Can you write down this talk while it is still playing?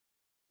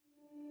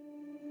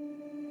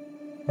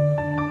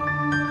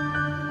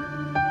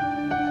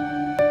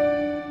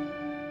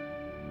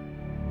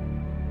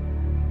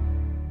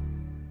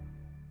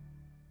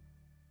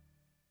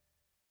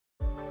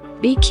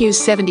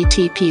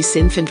BQ-70T PIECE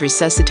Infant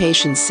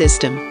Resuscitation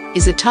System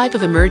is a type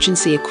of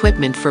emergency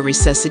equipment for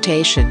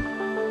resuscitation.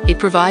 It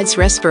provides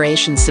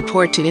respiration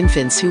support to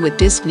infants who with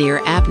dyspnea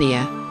or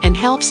apnea and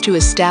helps to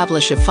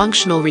establish a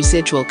functional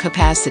residual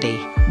capacity.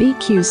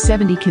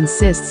 BQ-70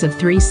 consists of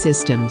 3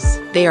 systems.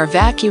 They are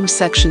vacuum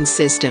suction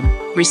system,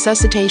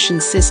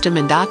 resuscitation system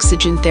and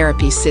oxygen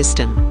therapy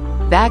system.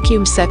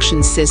 Vacuum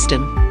suction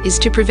system is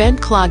to prevent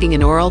clogging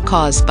in oral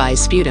caused by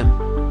sputum.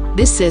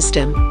 This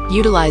system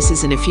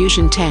utilizes an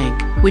infusion tank,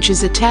 which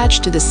is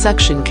attached to the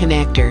suction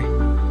connector.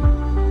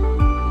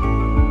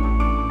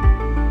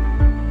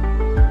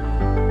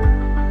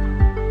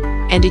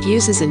 And it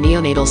uses a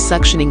neonatal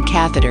suctioning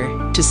catheter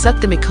to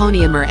suck the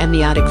meconium or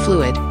amniotic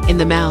fluid in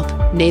the mouth,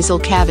 nasal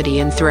cavity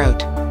and throat.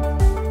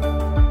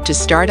 To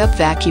start up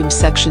vacuum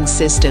suction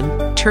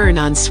system, turn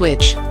on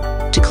switch.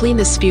 To clean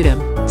the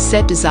sputum,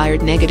 set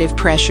desired negative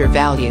pressure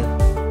value.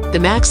 The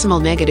maximal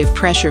negative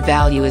pressure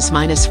value is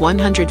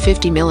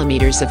 -150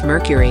 millimeters of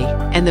mercury,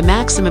 and the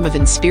maximum of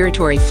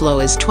inspiratory flow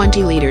is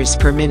 20 liters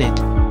per minute.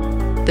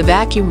 The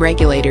vacuum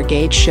regulator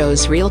gauge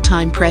shows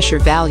real-time pressure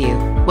value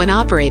when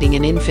operating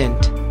an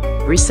infant.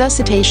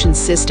 Resuscitation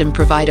system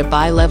provide a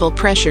bi-level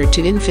pressure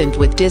to infant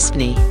with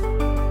dyspnea.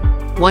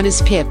 One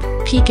is PIP,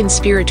 peak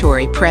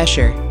inspiratory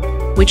pressure,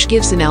 which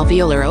gives an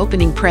alveolar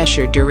opening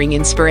pressure during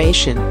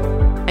inspiration.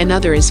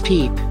 Another is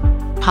PEEP,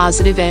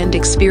 positive end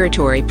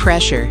expiratory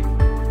pressure,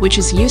 which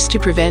is used to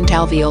prevent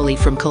alveoli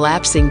from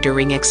collapsing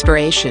during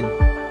expiration.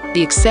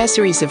 The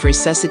accessories of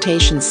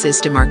resuscitation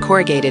system are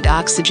corrugated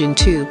oxygen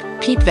tube,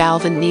 PEEP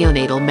valve and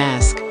neonatal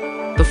mask.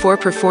 Before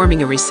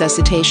performing a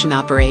resuscitation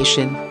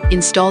operation,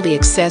 install the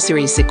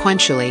accessories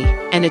sequentially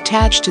and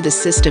attach to the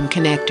system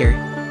connector.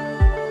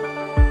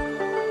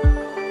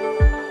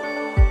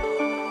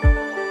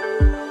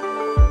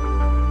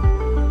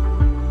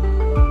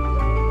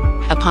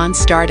 Upon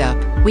startup,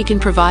 we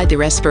can provide the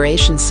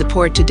respiration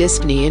support to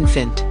dyspnea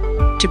infant.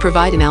 To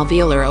provide an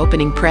alveolar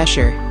opening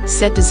pressure,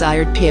 set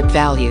desired PIP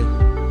value.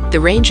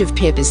 The range of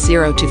PIP is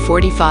 0 to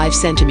 45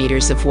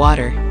 centimeters of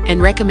water,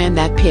 and recommend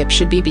that PIP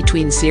should be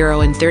between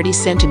 0 and 30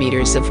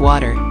 centimeters of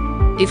water.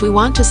 If we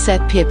want to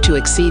set PIP to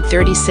exceed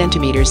 30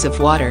 centimeters of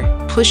water,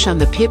 push on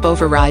the PIP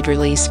override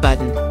release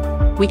button.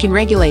 We can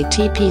regulate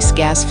T-PIECE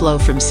gas flow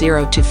from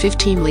 0 to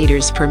 15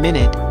 liters per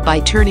minute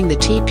by turning the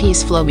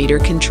T-PIECE flow meter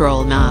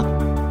control knob.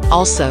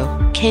 Also,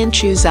 can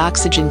choose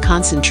oxygen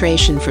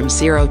concentration from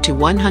 0 to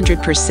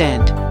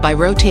 100% by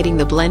rotating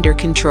the blender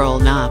control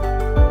knob.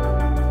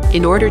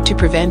 In order to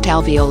prevent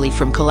alveoli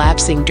from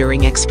collapsing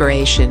during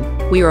expiration,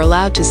 we are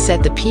allowed to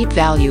set the PEEP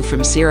value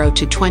from 0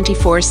 to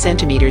 24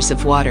 centimeters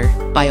of water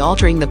by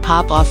altering the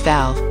pop-off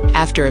valve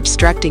after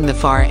obstructing the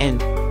far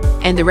end.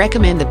 And they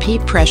recommend the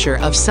PEEP pressure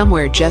of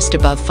somewhere just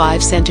above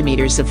 5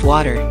 centimeters of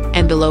water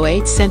and below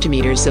 8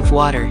 centimeters of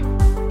water.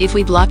 If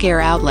we block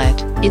air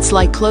outlet, it's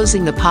like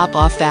closing the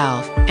pop-off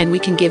valve, and we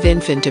can give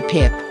infant a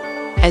PIP.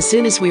 As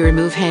soon as we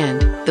remove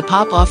hand, the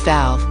pop-off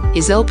valve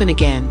is open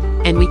again,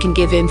 and we can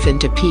give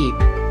infant a PEEP.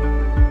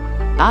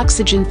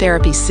 Oxygen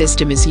therapy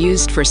system is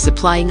used for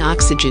supplying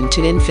oxygen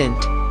to infant.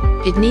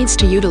 It needs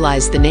to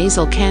utilize the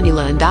nasal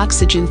cannula and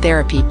oxygen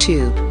therapy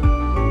tube.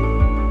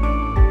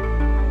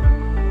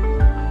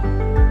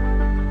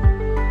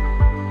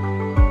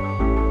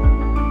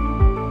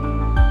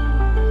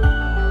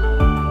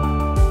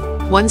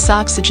 Once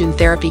oxygen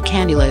therapy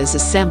cannula is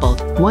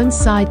assembled, one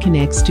side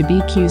connects to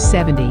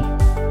BQ-70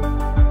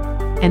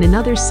 and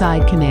another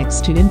side connects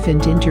to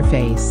infant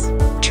interface.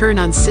 Turn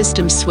on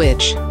system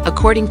switch.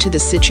 According to the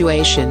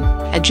situation,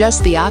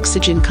 adjust the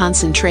oxygen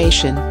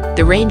concentration.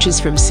 The range is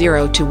from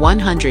 0 to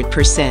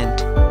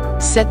 100%.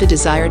 Set the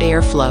desired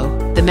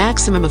airflow. The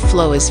maximum of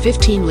flow is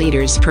 15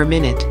 liters per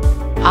minute.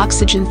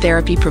 Oxygen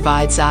therapy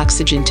provides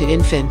oxygen to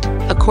infant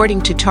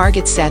according to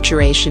target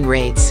saturation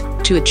rates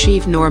to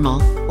achieve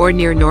normal or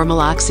near normal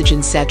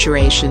oxygen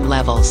saturation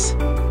levels.